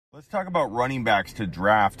Let's talk about running backs to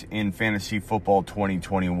draft in fantasy football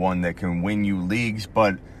 2021 that can win you leagues,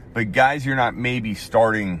 but guys you're not maybe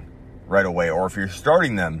starting right away, or if you're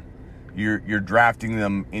starting them, you're drafting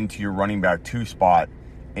them into your running back 2 spot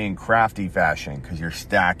in crafty fashion because you're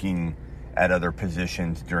stacking at other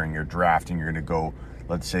positions during your draft, and you're going to go,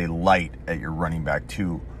 let's say, light at your running back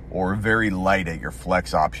 2 or very light at your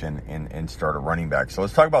flex option and start a running back. So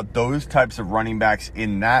let's talk about those types of running backs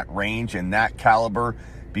in that range and that caliber,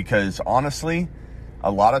 because honestly, a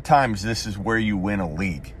lot of times this is where you win a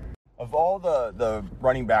league. Of all the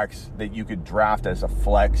running backs that you could draft as a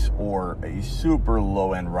flex or a super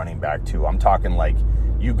low-end running back too, I'm talking like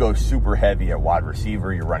you go super heavy at wide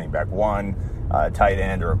receiver, you're running back 1, tight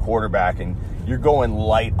end, or a quarterback, and you're going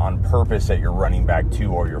light on purpose at your running back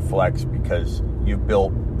 2 or your flex because you've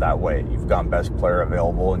built that way. You've gone best player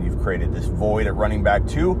available, and you've created this void at running back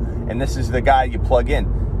 2, and this is the guy you plug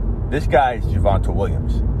in. This guy is Javonte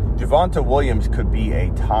Williams. Javonte Williams could be a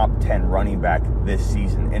top 10 running back this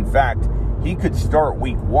season. In fact, he could start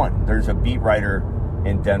week 1. There's a beat writer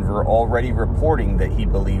in Denver already reporting that he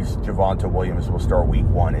believes Javonte Williams will start week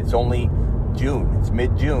 1. It's only June. It's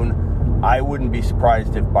mid-June. I wouldn't be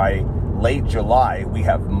surprised if by late July we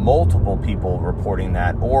have multiple people reporting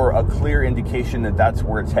that, or a clear indication that that's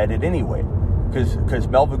where it's headed anyway. Because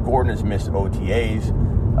Melvin Gordon has missed OTAs.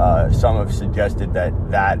 Some have suggested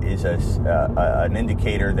that is an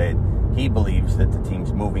indicator that he believes that the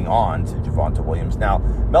team's moving on to Javonte Williams. Now,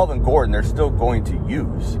 Melvin Gordon, they're still going to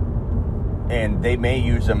use, and they may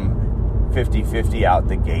use him 50-50 out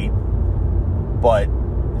the gate, but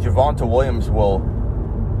Javonte Williams will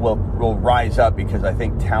rise up because I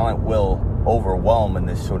think talent will overwhelm in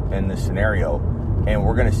this scenario, and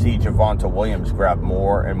we're going to see Javonte Williams grab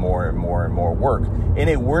more and more and more and more work. In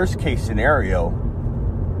a worst case scenario,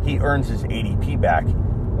 he earns his ADP back,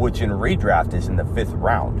 which in redraft is in the 5th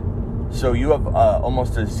round. So you have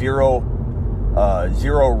almost a zero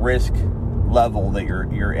risk level that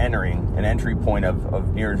you're entering, an entry point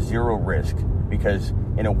of near zero risk, because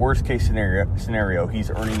in a worst case scenario, he's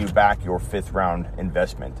earning you back your 5th round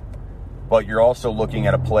investment. But you're also looking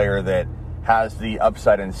at a player that has the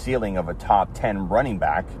upside and ceiling of a top 10 running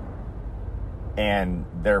back, and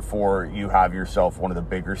therefore you have yourself one of the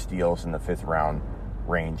bigger steals in the 5th round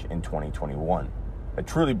range in 2021. I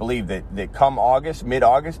truly believe that come August,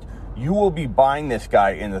 mid-August, you will be buying this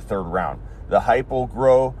guy in the 3rd round. The hype will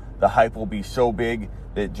grow. The hype will be so big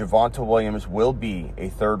that Javonte Williams will be a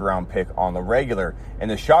 3rd round pick on the regular. And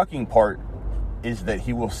the shocking part is that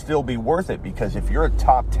he will still be worth it, because if you're a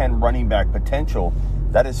top 10 running back potential,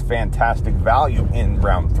 that is fantastic value in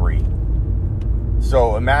round 3.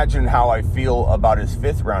 So imagine how I feel about his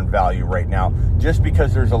 5th round value right now, just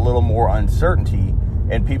because there's a little more uncertainty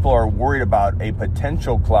and people are worried about a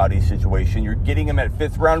potential cloudy situation. You're getting him at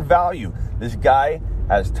 5th round value. This guy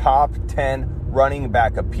has top 10 running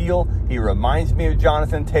back appeal. He reminds me of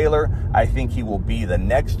Jonathan Taylor. I think he will be the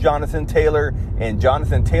next Jonathan Taylor. And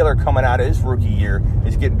Jonathan Taylor, coming out of his rookie year,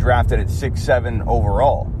 is getting drafted at 6'7"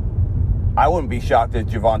 overall. I wouldn't be shocked if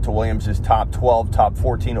Javonte Williams is top 12, top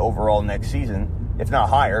 14 overall next season, if not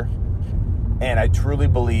higher. And I truly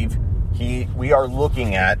believe we are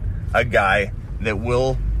looking at a guy that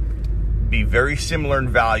will be very similar in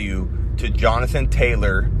value to Jonathan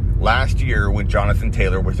Taylor last year when Jonathan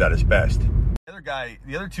Taylor was at his best.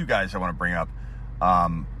 The other 2 guys I want to bring up,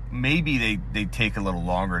 maybe they take a little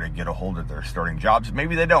longer to get a hold of their starting jobs.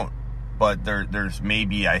 Maybe they don't, but there's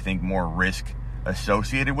maybe, I think, more risk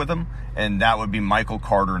associated with them, and that would be Michael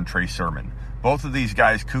Carter and Trey Sermon. Both of these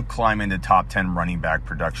guys could climb into top 10 running back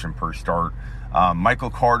production per start. Michael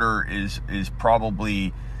Carter is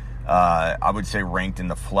probably, I would say, ranked in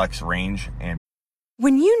the flex range. And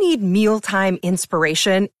when you need mealtime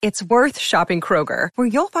inspiration, it's worth shopping Kroger, where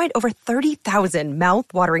you'll find over 30,000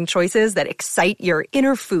 mouth-watering choices that excite your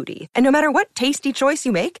inner foodie. And no matter what tasty choice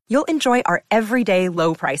you make, you'll enjoy our everyday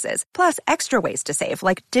low prices, plus extra ways to save,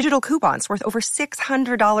 like digital coupons worth over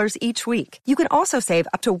 $600 each week. You can also save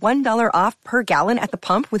up to $1 off per gallon at the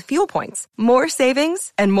pump with fuel points. More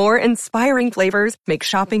savings and more inspiring flavors make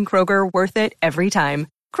shopping Kroger worth it every time.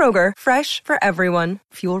 Kroger, fresh for everyone.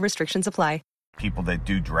 Fuel restrictions apply. People that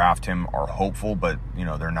do draft him are hopeful, but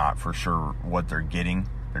they're not for sure what they're getting.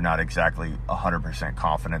 They're not exactly 100%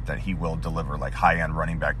 confident that he will deliver like high-end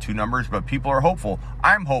running back 2 numbers, but people are hopeful.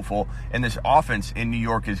 I'm hopeful, and this offense in New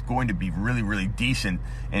York is going to be really, really decent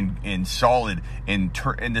and solid, and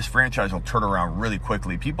this franchise will turn around really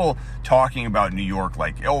quickly. People talking about New York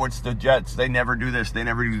like, oh, it's the Jets. They never do this. They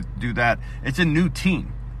never do that. It's a new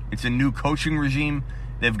team. It's a new coaching regime.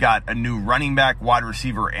 They've got a new running back, wide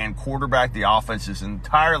receiver, and quarterback. The offense is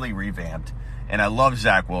entirely revamped, And I love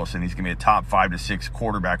Zach Wilson. He's going to be a top 5 to 6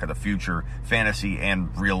 quarterback of the future, fantasy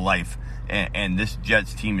and real life. And this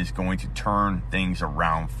Jets team is going to turn things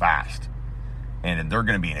around fast. And they're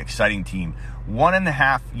going to be an exciting team.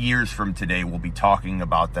 1.5 years from today, we'll be talking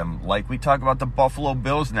about them like we talk about the Buffalo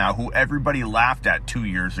Bills now, who everybody laughed at 2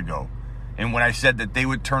 years ago. And when I said that they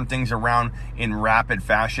would turn things around in rapid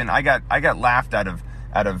fashion, I got laughed out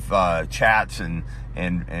of chats and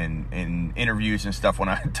interviews and stuff when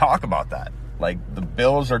I talk about that. Like, the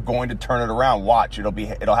Bills are going to turn it around. Watch,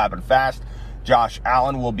 it'll happen fast. Josh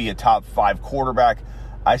Allen will be a top 5 quarterback.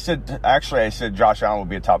 I said Josh Allen will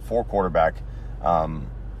be a top 4 quarterback.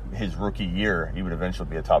 His rookie year, he would eventually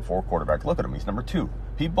be a top 4 quarterback. Look at him, he's number 2.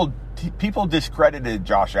 People discredited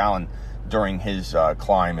Josh Allen during his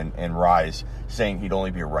climb and rise, saying he'd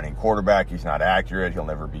only be a running quarterback. He's not accurate. He'll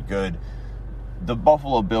never be good. The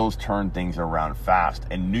Buffalo Bills turn things around fast,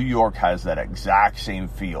 and New York has that exact same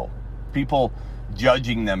feel. People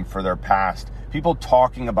judging them for their past. People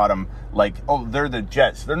talking about them like, oh, they're the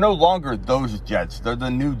Jets. They're no longer those Jets. They're the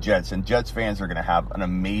new Jets, and Jets fans are going to have an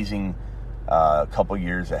amazing couple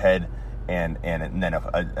years ahead and then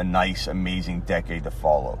a nice, amazing decade to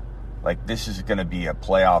follow. Like, this is going to be a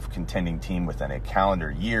playoff contending team within a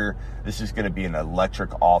calendar year. This is going to be an electric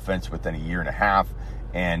offense within a year and a half.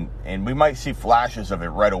 And we might see flashes of it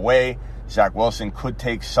right away. Zach Wilson could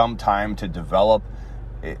take some time to develop.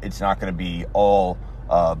 It's not going to be all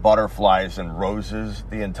butterflies and roses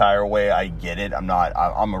the entire way. I get it.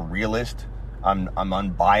 I'm a realist. I'm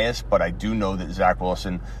unbiased, but I do know that Zach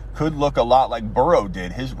Wilson could look a lot like Burrow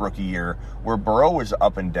did his rookie year, where Burrow was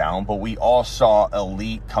up and down, but we all saw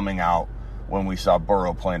elite coming out when we saw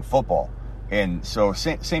Burrow playing football. And so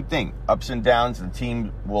same thing, ups and downs. The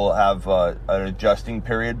team will have an adjusting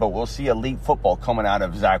period, but we'll see elite football coming out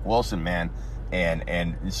of Zach Wilson, man.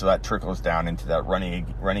 And so that trickles down into that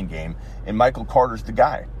running game. And Michael Carter's the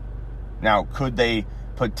guy. Now, could they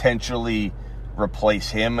potentially replace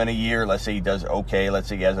him in a year? Let's say he does okay. Let's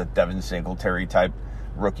say he has a Devin Singletary type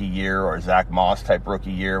rookie year or a Zach Moss type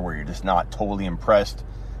rookie year where you're just not totally impressed.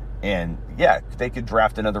 And yeah, they could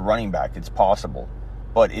draft another running back. It's possible.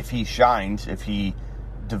 But if he shines, if he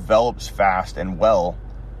develops fast and well,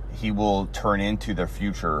 he will turn into their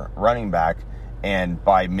future running back. And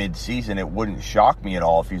by mid-season, it wouldn't shock me at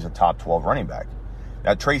all if he's a top 12 running back.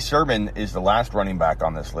 Now, Trey Sermon is the last running back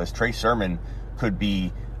on this list. Trey Sermon could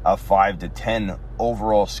be a 5 to 10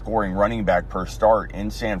 overall scoring running back per start in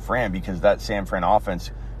San Fran, because that San Fran offense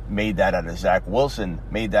made that out of Zach Wilson,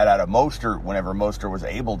 made that out of Mostert whenever Mostert was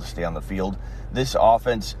able to stay on the field. This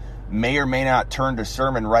offense may or may not turn to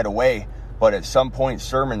Sermon right away, but at some point,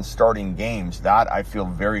 Sermon's starting games, that I feel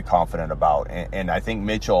very confident about. And I think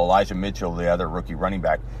Elijah Mitchell, the other rookie running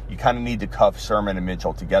back, you kind of need to cuff Sermon and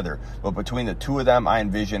Mitchell together. But between the two of them, I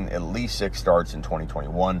envision at least 6 starts in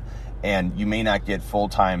 2021. And you may not get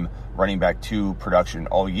full-time running back 2 production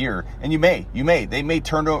all year. And you may. They may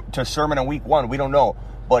turn to Sermon in week 1. We don't know.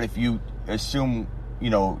 But if you assume,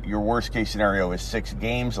 your worst-case scenario is 6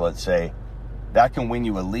 games, let's say, that can win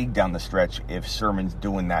you a league down the stretch if Sermon's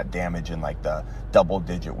doing that damage in like the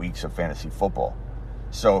double-digit weeks of fantasy football.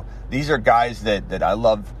 So these are guys that I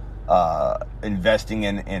love investing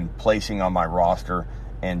in and placing on my roster,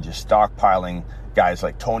 and just stockpiling guys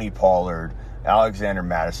like Tony Pollard, Alexander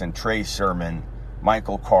Madison, Trey Sermon,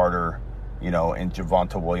 Michael Carter, and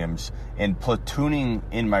Javonte Williams, and platooning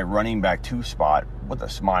in my running back 2 spot with a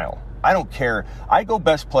smile. I don't care. I go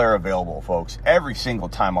best player available, folks, every single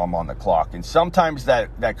time I'm on the clock. And sometimes that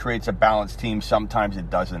creates a balanced team. Sometimes it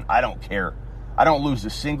doesn't. I don't care. I don't lose a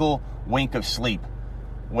single wink of sleep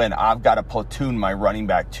when I've got to platoon my running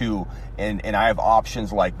back 2, and I have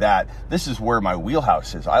options like that. This is where my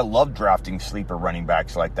wheelhouse is. I love drafting sleeper running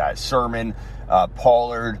backs like that. Sermon,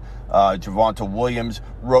 Pollard, Javonte Williams,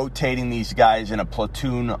 rotating these guys in a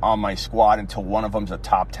platoon on my squad until one of them's a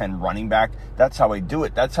top 10 running back. That's how I do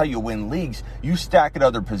it. That's how you win leagues. You stack at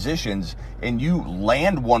other positions, and you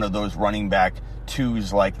land one of those running back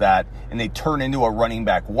 2s like that, and they turn into a running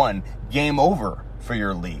back 1. Game over for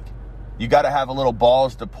your league. You got to have a little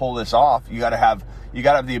balls to pull this off. You got to have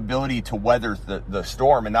the ability to weather the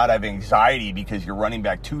storm and not have anxiety because your running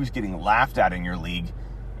back 2 is getting laughed at in your league,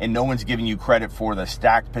 and no one's giving you credit for the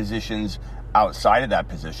stacked positions outside of that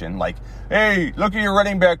position. Like, hey, look at your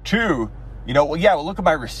running back 2. Well, look at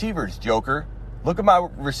my receivers, Joker. Look at my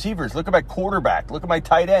receivers. Look at my quarterback. Look at my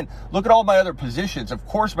tight end. Look at all my other positions. Of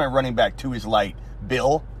course my running back 2 is light,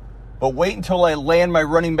 Bill. But wait until I land my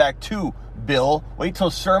running back 2, Bill. Wait till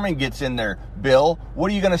Sermon gets in there, Bill. What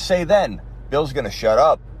are you going to say then? Bill's going to shut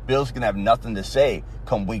up. Bill's going to have nothing to say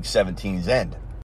come week 17's end.